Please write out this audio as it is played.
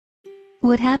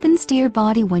What happens to your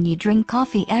body when you drink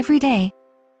coffee every day?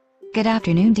 Good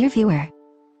afternoon, dear viewer.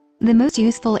 The most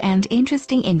useful and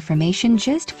interesting information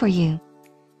just for you.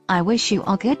 I wish you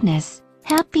all goodness,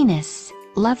 happiness,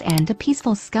 love and a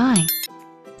peaceful sky.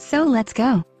 So let's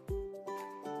go.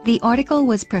 The article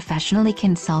was professionally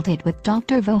consulted with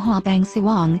Dr. Vohabang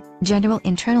Suong, General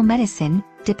Internal Medicine,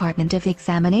 Department of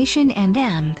Examination and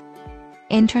AMB.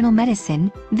 Internal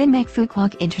Medicine, Vinmec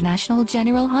Quoc International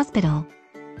General Hospital.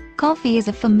 Coffee is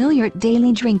a familiar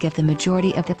daily drink of the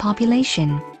majority of the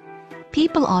population.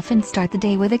 People often start the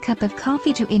day with a cup of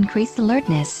coffee to increase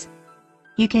alertness.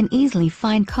 You can easily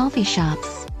find coffee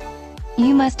shops.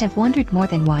 You must have wondered more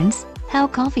than once how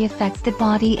coffee affects the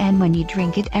body, and when you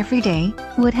drink it every day,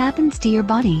 what happens to your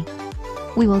body.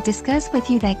 We will discuss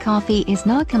with you that coffee is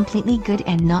not completely good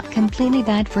and not completely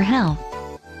bad for health.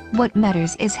 What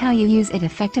matters is how you use it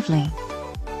effectively.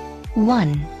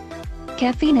 1.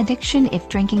 Caffeine addiction. If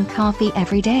drinking coffee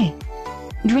every day.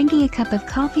 Drinking a cup of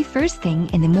coffee first thing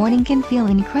in the morning can feel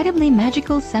incredibly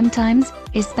magical sometimes,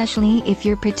 especially if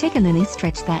you're particularly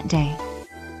stretched that day.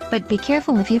 But be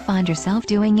careful if you find yourself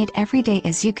doing it every day,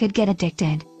 as you could get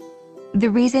addicted. The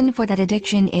reason for that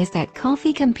addiction is that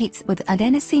coffee competes with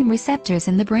adenosine receptors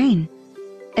in the brain.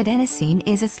 Adenosine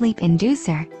is a sleep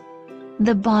inducer.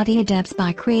 The body adapts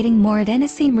by creating more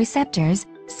adenosine receptors,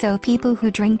 so people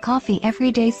who drink coffee every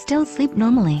day still sleep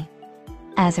normally.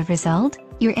 As a result,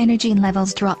 your energy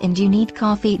levels drop and you need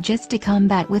coffee just to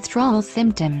combat withdrawal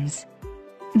symptoms.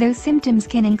 Those symptoms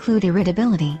can include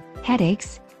irritability,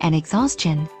 headaches, and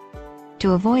exhaustion.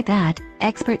 To avoid that,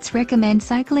 experts recommend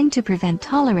cycling to prevent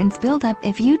tolerance buildup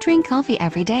if you drink coffee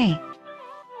every day.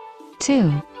 2.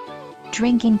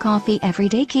 Drinking coffee every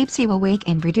day keeps you awake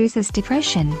and reduces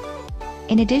depression.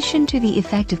 In addition to the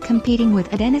effect of competing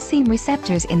with adenosine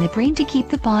receptors in the brain to keep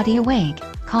the body awake,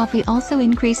 coffee also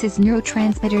increases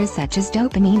neurotransmitters such as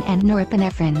dopamine and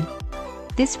norepinephrine.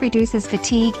 This reduces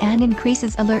fatigue and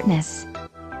increases alertness.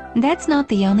 That's not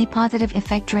the only positive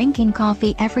effect drinking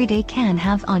coffee every day can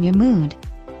have on your mood.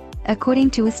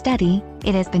 According to a study,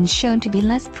 it has been shown to be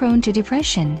less prone to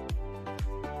depression.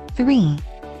 3.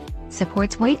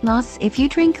 Supports weight loss. If you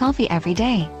drink coffee every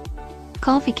day.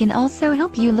 Coffee can also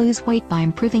help you lose weight by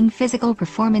improving physical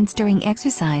performance during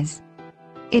exercise.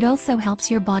 It also helps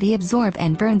your body absorb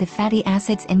and burn the fatty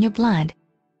acids in your blood.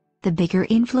 The bigger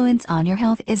influence on your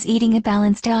health is eating a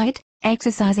balanced diet,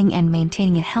 exercising and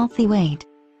maintaining a healthy weight.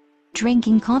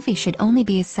 Drinking coffee should only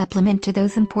be a supplement to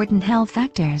those important health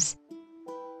factors.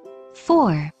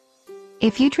 4.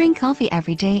 If you drink coffee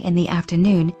every day in the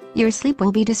afternoon, your sleep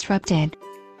will be disrupted.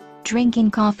 Drinking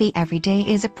coffee every day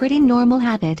is a pretty normal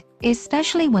habit,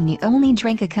 especially when you only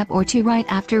drink a cup or two right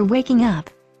after waking up.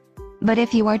 But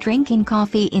if you are drinking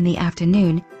coffee in the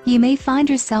afternoon, you may find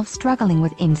yourself struggling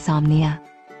with insomnia.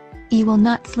 You will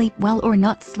not sleep well or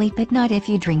not sleep at night if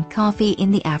you drink coffee in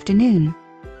the afternoon.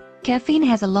 Caffeine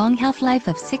has a long half-life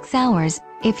of 6 hours.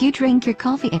 If you drink your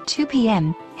coffee at 2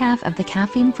 p.m., half of the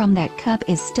caffeine from that cup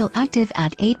is still active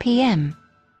at 8 p.m.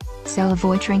 So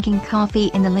avoid drinking coffee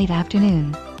in the late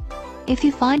afternoon. If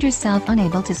you find yourself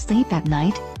unable to sleep at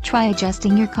night, try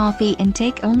adjusting your coffee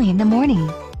intake only in the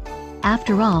morning.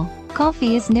 After all,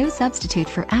 coffee is no substitute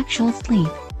for actual sleep.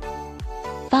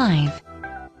 5.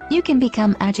 You can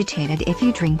become agitated if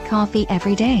you drink coffee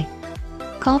every day.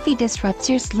 Coffee disrupts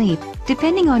your sleep.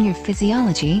 Depending on your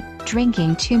physiology,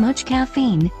 drinking too much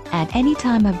caffeine at any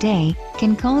time of day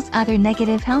can cause other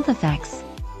negative health effects.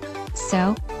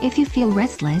 So, if you feel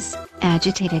restless,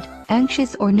 agitated,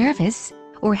 anxious or nervous,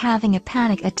 or having a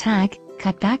panic attack,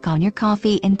 cut back on your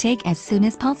coffee intake as soon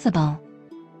as possible.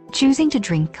 Choosing to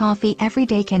drink coffee every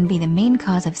day can be the main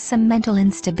cause of some mental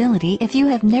instability if you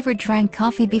have never drank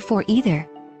coffee before either.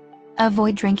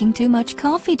 Avoid drinking too much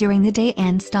coffee during the day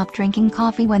and stop drinking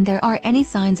coffee when there are any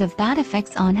signs of bad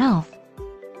effects on health.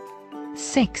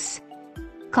 6.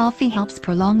 Coffee helps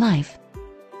prolong life.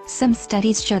 Some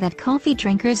studies show that coffee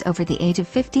drinkers over the age of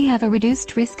 50 have a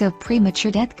reduced risk of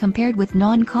premature death compared with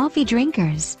non-coffee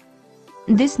drinkers.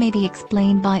 This may be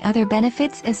explained by other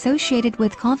benefits associated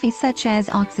with coffee, such as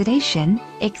oxidation,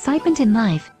 excitement in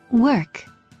life, work.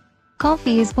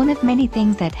 Coffee is one of many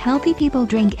things that healthy people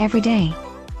drink every day.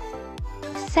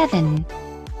 7.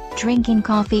 Drinking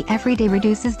coffee every day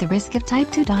reduces the risk of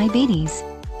type 2 diabetes.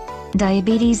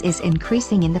 Diabetes is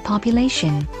increasing in the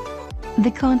population. The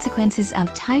consequences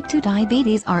of type 2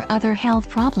 diabetes are other health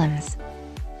problems.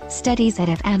 Studies that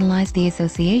have analyzed the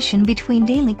association between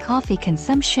daily coffee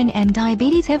consumption and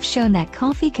diabetes have shown that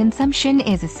coffee consumption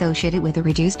is associated with a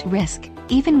reduced risk,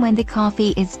 even when the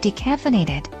coffee is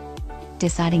decaffeinated.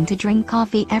 Deciding to drink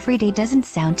coffee every day doesn't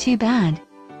sound too bad.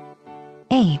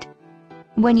 8.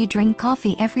 When you drink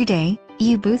coffee every day,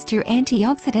 you boost your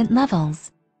antioxidant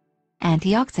levels.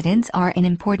 Antioxidants are an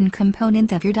important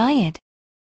component of your diet.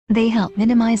 They help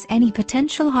minimize any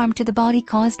potential harm to the body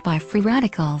caused by free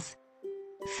radicals.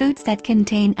 Foods that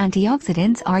contain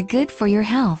antioxidants are good for your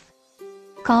health.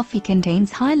 Coffee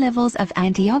contains high levels of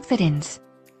antioxidants.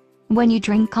 When you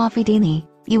drink coffee daily,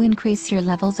 you increase your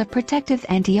levels of protective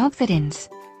antioxidants.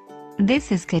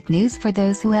 This is good news for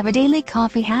those who have a daily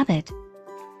coffee habit.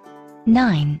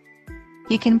 9.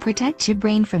 You can protect your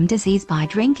brain from disease by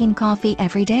drinking coffee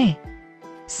every day.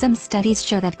 Some studies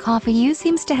show that coffee use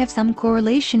seems to have some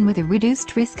correlation with a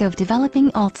reduced risk of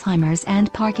developing Alzheimer's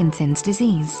and Parkinson's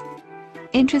disease.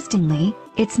 Interestingly,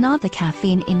 it's not the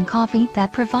caffeine in coffee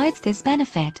that provides this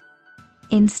benefit.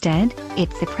 Instead,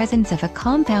 it's the presence of a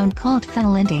compound called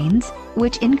phenylalanes,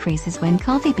 which increases when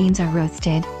coffee beans are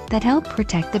roasted, that help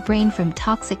protect the brain from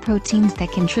toxic proteins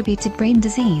that contribute to brain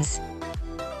disease.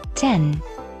 10.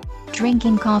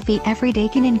 Drinking coffee every day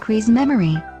can increase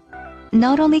memory.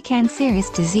 Not only can serious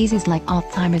diseases like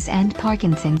Alzheimer's and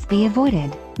Parkinson's be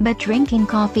avoided, but drinking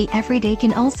coffee every day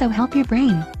can also help your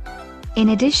brain. In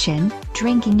addition,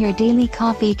 drinking your daily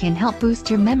coffee can help boost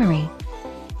your memory.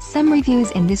 Some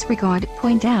reviews in this regard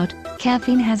point out,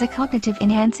 caffeine has a cognitive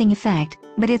enhancing effect,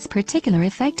 but its particular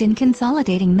effect in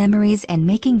consolidating memories and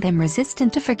making them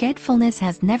resistant to forgetfulness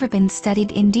has never been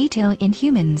studied in detail in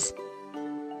humans.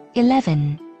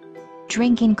 11.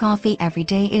 Drinking coffee every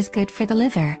day is good for the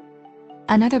liver.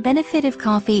 Another benefit of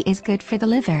coffee is good for the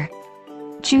liver.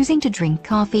 Choosing to drink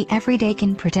coffee every day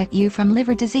can protect you from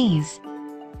liver disease.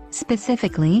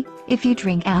 Specifically, if you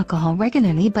drink alcohol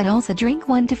regularly but also drink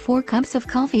 1 to 4 cups of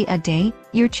coffee a day,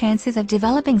 your chances of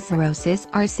developing cirrhosis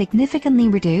are significantly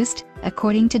reduced,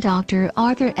 according to Dr.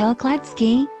 Arthur L.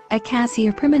 Kladsky, a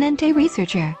Kaiser Permanente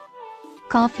researcher.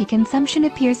 Coffee consumption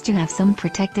appears to have some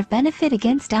protective benefit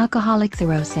against alcoholic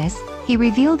cirrhosis, he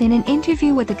revealed in an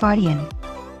interview with The Guardian.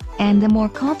 And the more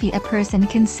coffee a person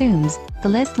consumes, the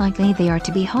less likely they are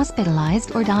to be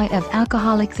hospitalized or die of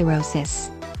alcoholic cirrhosis.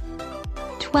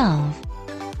 12.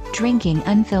 Drinking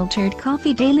unfiltered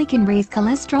coffee daily can raise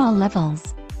cholesterol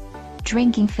levels.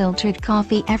 Drinking filtered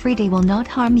coffee every day will not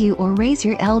harm you or raise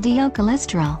your LDL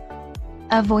cholesterol.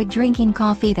 Avoid drinking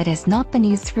coffee that has not been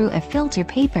used through a filter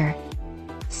paper.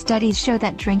 Studies show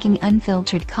that drinking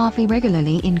unfiltered coffee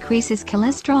regularly increases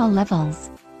cholesterol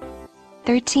levels.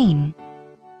 13.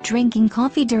 Drinking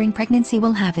coffee during pregnancy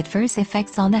will have adverse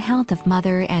effects on the health of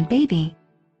mother and baby.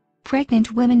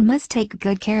 Pregnant women must take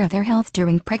good care of their health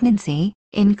during pregnancy,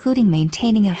 including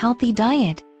maintaining a healthy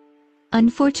diet.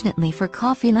 Unfortunately for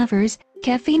coffee lovers,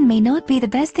 caffeine may not be the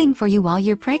best thing for you while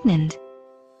you're pregnant.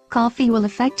 Coffee will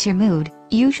affect your mood,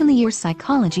 usually your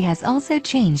psychology has also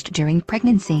changed during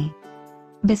pregnancy.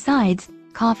 Besides,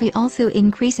 coffee also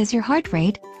increases your heart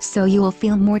rate, so you will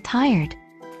feel more tired.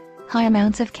 High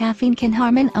amounts of caffeine can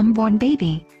harm an unborn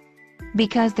baby,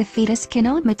 because the fetus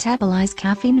cannot metabolize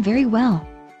caffeine very well.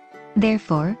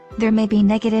 Therefore, there may be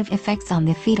negative effects on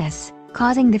the fetus,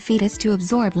 causing the fetus to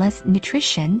absorb less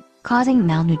nutrition, causing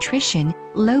malnutrition,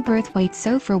 low birth weight.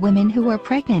 So for women who are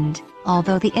pregnant,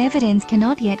 although the evidence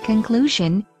cannot yet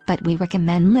conclusion, but we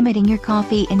recommend limiting your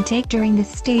coffee intake during this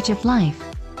stage of life.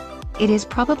 It is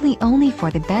probably only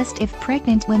for the best if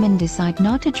pregnant women decide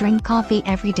not to drink coffee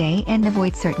every day and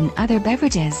avoid certain other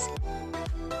beverages.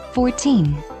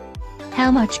 14.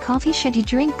 How much coffee should you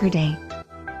drink per day?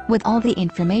 With all the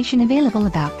information available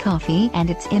about coffee and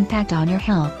its impact on your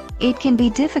health, it can be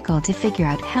difficult to figure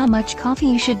out how much coffee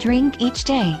you should drink each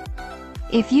day.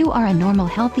 If you are a normal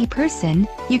healthy person,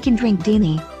 you can drink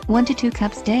daily, 1 to 2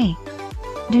 cups a day.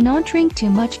 Do not drink too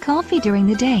much coffee during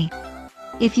the day.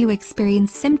 If you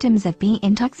experience symptoms of being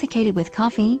intoxicated with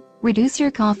coffee, reduce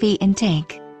your coffee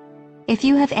intake. If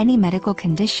you have any medical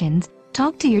conditions,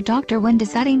 talk to your doctor when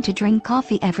deciding to drink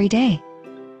coffee every day.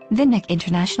 Vinmec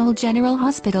International General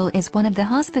Hospital is one of the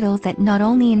hospitals that not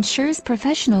only ensures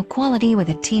professional quality with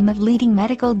a team of leading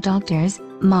medical doctors,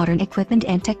 modern equipment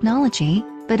and technology,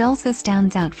 but also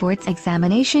stands out for its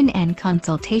examination and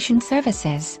consultation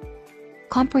services.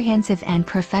 Comprehensive and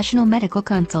professional medical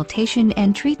consultation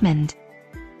and treatment.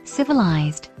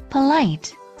 Civilized,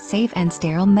 polite, safe and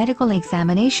sterile medical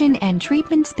examination and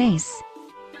treatment space.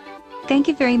 Thank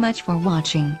you very much for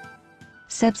watching.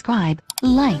 Subscribe,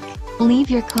 like,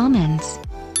 leave your comments.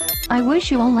 I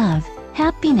wish you all love,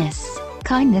 happiness,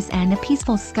 kindness and a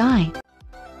peaceful sky.